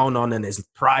looked down on, and there's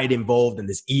pride involved and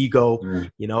there's ego,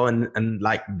 you know, and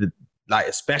like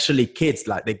especially kids,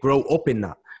 like they grow up in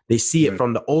that. They see it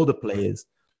from the older players.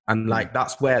 And like,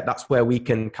 that's where we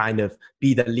can kind of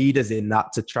be the leaders in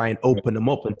that, to try and open them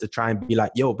up and to try and be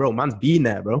like, yo, bro, man's been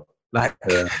there, bro. Like,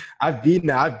 I've been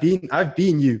there. I've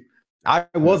been you. I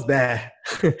was there.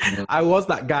 I was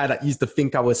that guy that used to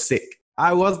think I was sick.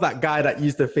 I was that guy that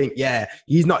used to think, yeah,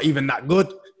 he's not even that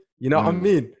good. You know what I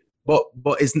mean? But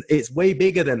it's way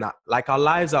bigger than that. Like, our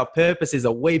lives, our purposes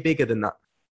are way bigger than that.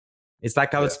 It's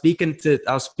like I was speaking to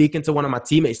one of my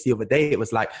teammates the other day. It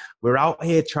was like, we're out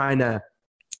here trying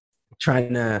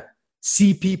to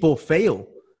see people fail.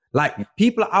 Like,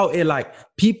 people are out here, like,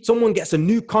 someone gets a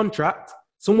new contract,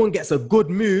 someone gets a good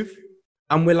move,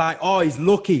 and we're like, oh, he's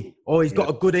lucky, or he's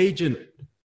got a good agent.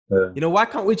 You know, why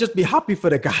can't we just be happy for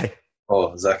the guy?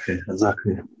 Oh, exactly.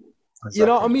 You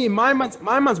know what I mean? My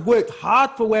man's worked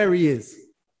hard for where he is.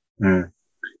 My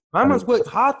man's worked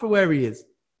hard for where he is.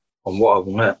 And what I've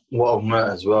met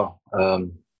as well,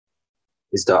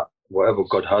 is that whatever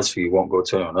God has for you won't go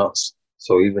to anyone else.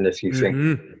 So even if you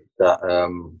think that,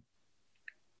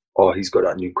 oh, he's got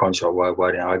that new contract,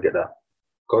 why didn't I get that?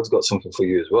 God's got something for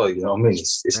you as well. You know what I mean?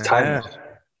 It's timing.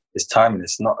 It's timing.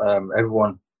 It's not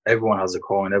everyone has a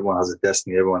calling, everyone has a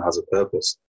destiny, everyone has a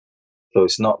purpose. So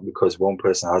it's not because one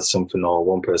person has something or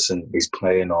one person is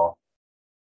playing, or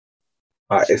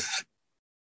if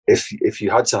you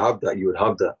had to have that, you would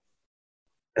have that.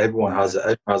 Everyone has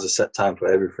a set time for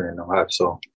everything in their life.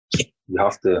 So you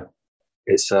have to.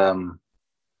 It's I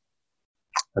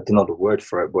don't know the word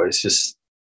for it, but it's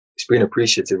being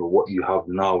appreciative of what you have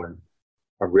now, and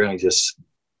really just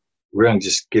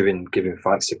giving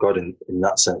thanks to God in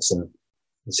that sense, and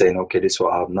saying, okay, this is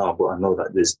what I have now, but I know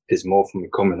that there's more for me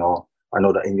coming, or I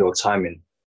know that in your timing,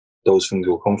 those things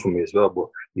will come from me as well. But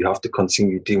you have to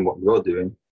continue doing what you're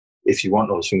doing if you want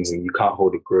those things, and you can't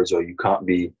hold a grudge, or you can't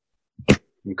be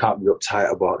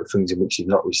uptight about the things in which you've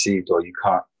not received, or you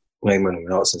can't blame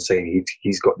anyone else and saying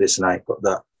he's got this and I ain't got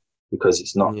that, because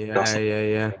it's not. That's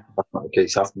not the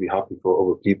case. You have to be happy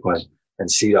for other people and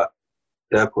see that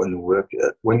they're putting the work.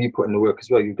 When you put in the work as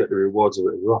well, you get the rewards of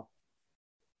it as well.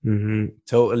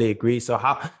 Totally agree. So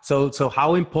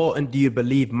how important do you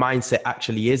believe mindset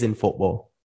actually is in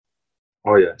football?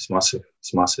 Oh yeah, it's massive.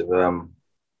 It's massive.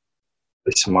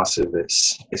 It's massive.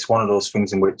 It's one of those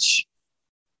things in which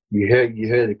you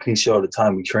hear the cliche all the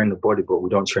time. We train the body, but we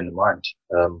don't train the mind.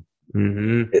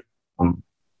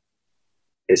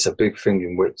 It's a big thing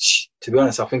in which, to be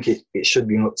honest, I think it should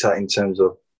be looked at in terms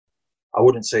of, I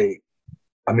wouldn't say,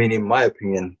 I mean, in my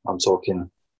opinion,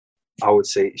 I would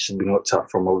say it should be looked at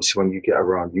from obviously when you get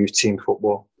around youth team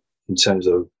football, in terms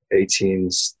of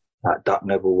 18s at that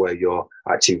level where you're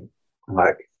actually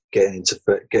like getting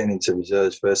into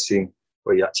reserves, first team,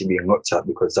 where you're actually being looked at,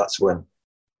 because that's when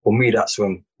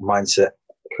mindset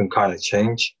can kind of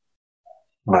change.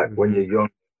 Like when you're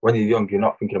young, you're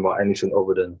not thinking about anything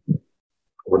other than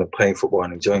playing football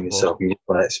and enjoying yourself. You just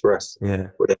want to express.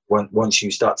 But then once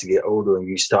you start to get older and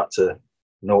you start to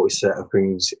notice certain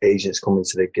things, agents come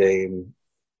into the game.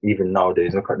 Even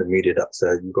nowadays, look at the media that's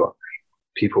there. You've got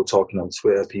people talking on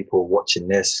Twitter, people watching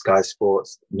this, Sky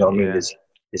Sports. You know what I mean?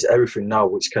 There's everything now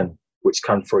which can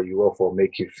throw you off or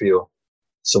make you feel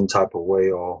some type of way,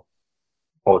 or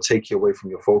or take you away from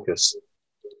your focus.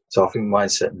 So I think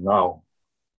mindset now,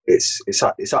 it's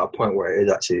at a point where it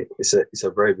is actually it's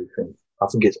a very big thing. I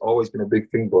think it's always been a big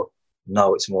thing, but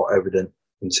now it's more evident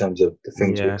in terms of the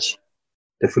things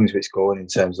which go on in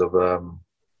terms of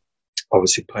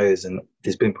obviously players, and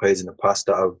there's been players in the past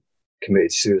that have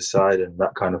committed suicide and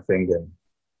that kind of thing.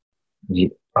 And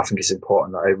I think it's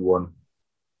important that everyone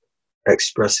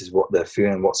expresses what they're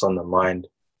feeling, what's on their mind.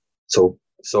 So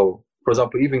for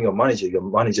example, even your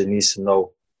manager needs to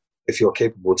know if you're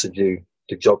capable to do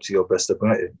the job to your best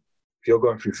ability. If you're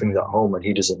going through things at home and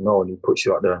he doesn't know and he puts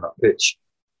you out there on that pitch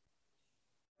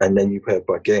and then you play a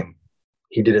bad game,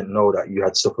 he didn't know that you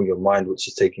had stuff on your mind which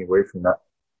is taking away from that.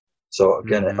 So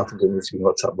again, I think it needs to be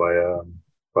looked at by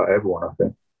everyone, I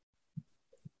think.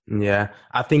 Yeah,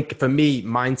 I think for me,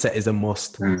 mindset is a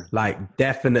must. Like,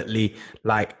 definitely,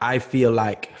 like, I feel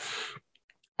like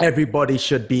everybody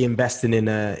should be investing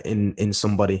in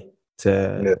somebody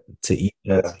to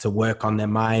work on their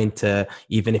mind, to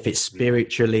even if it's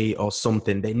spiritually or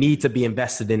something, they need to be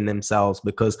invested in themselves,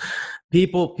 because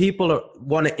people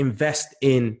want to invest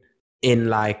in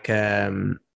like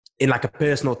a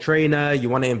personal trainer. You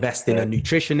want to invest in a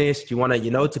nutritionist. You want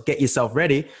to, to get yourself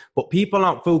ready, but people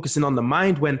aren't focusing on the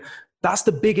mind, when that's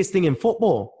the biggest thing in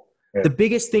football. The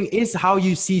biggest thing is how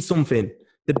you see something.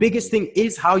 The biggest thing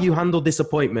is how you handle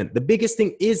disappointment. The biggest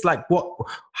thing is like what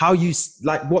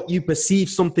you perceive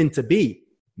something to be.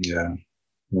 Yeah.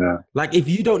 Like, if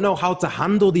you don't know how to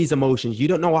handle these emotions, you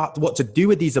don't know what to do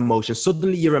with these emotions,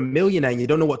 suddenly you're a millionaire and you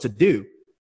don't know what to do.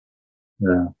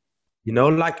 Yeah.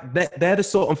 Like they're the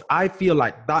sort of, I feel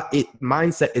like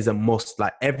mindset is a must.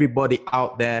 Like, everybody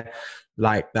out there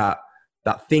like that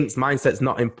thinks mindset's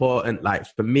not important. Like,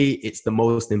 for me, it's the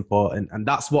most important. And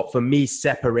that's what, for me,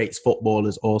 separates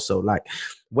footballers also. Like,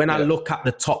 when I look at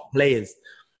the top players,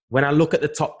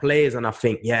 and I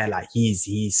think, like,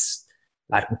 he's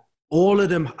like, all of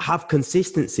them have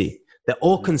consistency. They're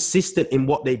all consistent in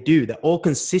what they do. They're all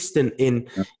consistent in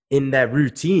their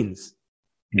routines.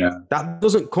 Yeah. That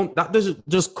doesn't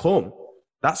just come.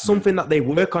 That's something that they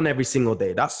work on every single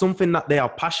day. That's something that they are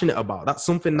passionate about. That's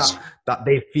something that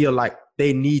they feel like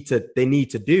they need to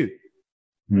do.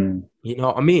 You know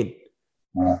what I mean?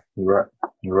 You're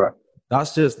right.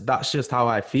 That's just how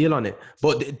I feel on it.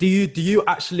 But do you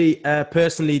actually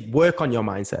personally work on your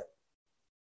mindset?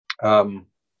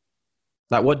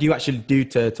 Like, what do you actually do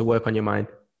to work on your mind?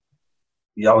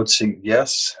 Yeah, I would say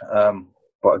yes.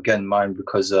 But again, mine,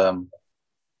 because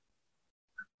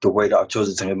the way that I've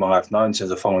chosen to live my life now in terms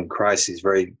of following Christ is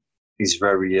very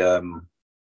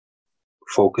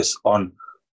focused on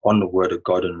the Word of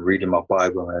God and reading my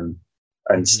Bible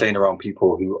and staying around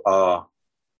people who are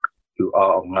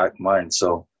of like mind.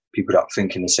 So people that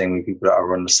think in the same way, people that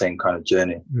are on the same kind of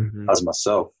journey as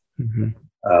myself. And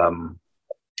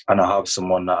I have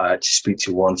someone that I actually speak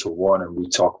to one-to-one, and we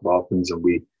talk about things, and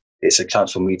it's a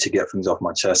chance for me to get things off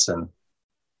my chest. And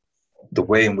the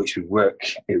way in which we work,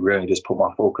 it really just put my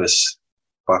focus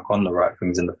back on the right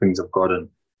things and the things of God,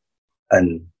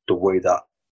 and the way that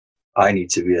I need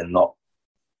to be, and not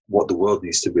what the world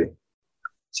needs to be.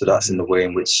 So that's in the way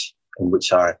in which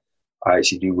I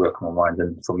actually do work on my mind.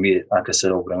 And for me, like I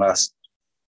said, over the last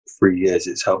 3 years,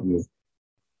 it's helped me.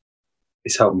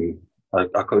 I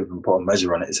can't even put a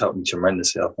measure on it. It's helped me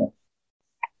tremendously, I think.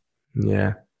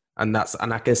 Yeah. And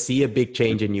I can see a big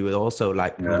change in you also,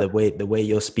 like the way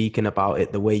you're speaking about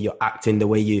it, the way you're acting, the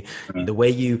way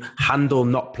you handle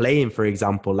not playing, for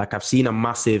example. Like, I've seen a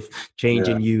massive change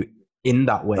in you in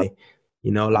that way.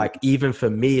 Like, even for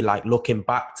me, like, looking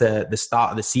back to the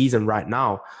start of the season right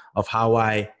now, of how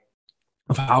I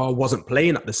wasn't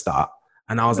playing at the start,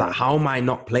 and I was like, how am I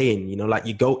not playing? Like,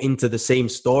 you go into the same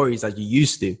stories as you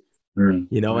used to, and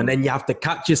then you have to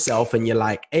catch yourself, and you're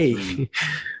like, hey.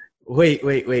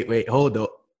 Wait, hold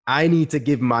up. I need to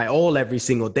give my all every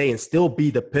single day and still be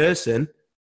the person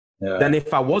than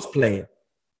if I was playing.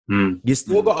 You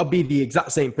still got to be the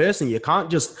exact same person. You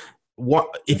can't just,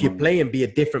 if you're playing, be a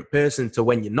different person to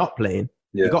when you're not playing.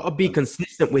 You got to be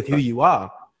consistent with who you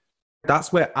are.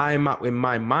 That's where I'm at in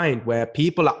my mind, where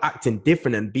people are acting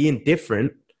different and being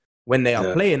different when they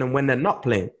are playing and when they're not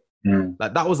playing.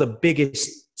 Like, that was the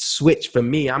biggest switch for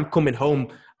me. I'm coming home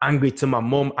angry to my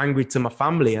mom, angry to my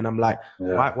family, and I'm like,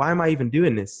 why am I even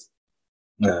doing this?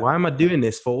 Why am I doing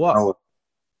this? For what? No,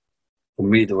 for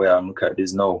me, the way I look at it,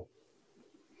 there's no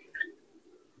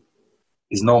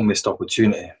missed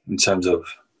opportunity in terms of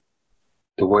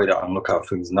the way that I look at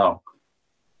things now.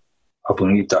 I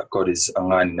believe that God is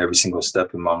aligning every single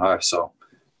step in my life. So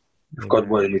if God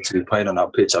wanted me to be playing on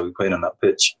that pitch, I'll be playing on that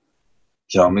pitch.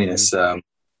 Do you know what I mean?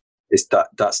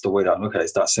 that's the way that I look at it.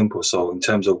 It's that simple. So in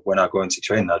terms of when I go into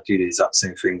training, I do the exact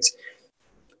same things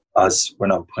as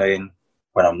when I'm playing.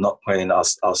 When I'm not playing,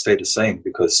 I'll stay the same,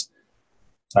 because,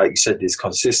 like you said, there's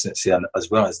consistency, and as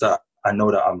well as that, I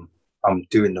know that I'm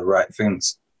doing the right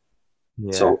things.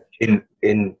 Yeah. So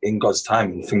in God's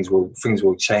timing, things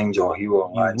will change, or He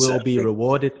will be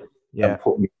rewarded. Yeah,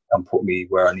 and put me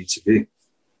where I need to be.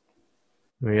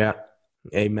 Yeah.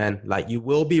 Amen. Like, you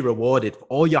will be rewarded for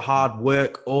all your hard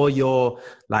work, all your,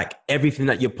 like, everything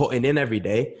that you're putting in every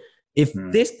day. If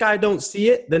this guy don't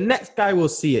see it, the next guy will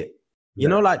see it. You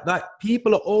know, like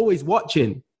people are always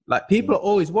watching. Like, people are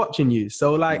always watching you.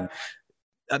 So, like,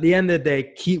 at the end of the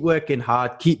day, keep working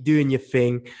hard, keep doing your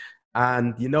thing.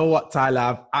 And you know what, Tyler,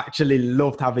 I've actually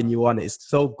loved having you on. It's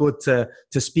so good to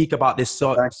speak about this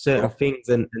certain things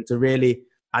and to really,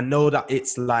 I know that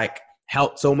it's like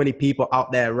helped so many people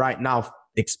out there right now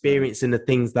experiencing the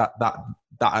things that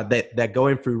they're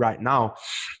going through right now.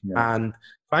 Yeah. And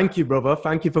thank you, brother.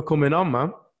 Thank you for coming on,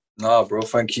 man. No, bro,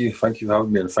 thank you. Thank you for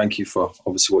having me, and thank you for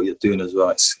obviously what you're doing as well.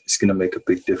 It's going to make a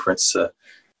big difference to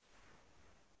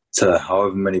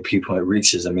however many people it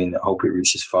reaches. I mean, I hope it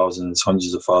reaches thousands,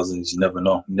 hundreds of thousands. You never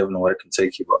know. You never know where it can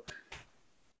take you. But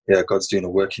yeah, God's doing a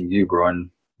work in you, bro.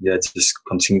 And yeah, just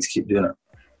continue to keep doing it.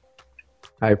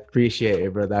 I appreciate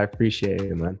it, brother. I appreciate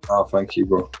it, man. Oh, thank you,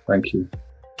 bro. Thank you.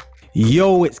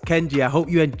 Yo, it's Kenji. I hope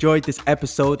you enjoyed this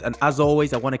episode. And as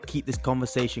always, I want to keep this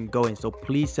conversation going. So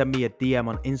please send me a DM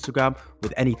on Instagram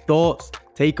with any thoughts,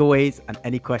 takeaways, and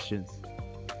any questions.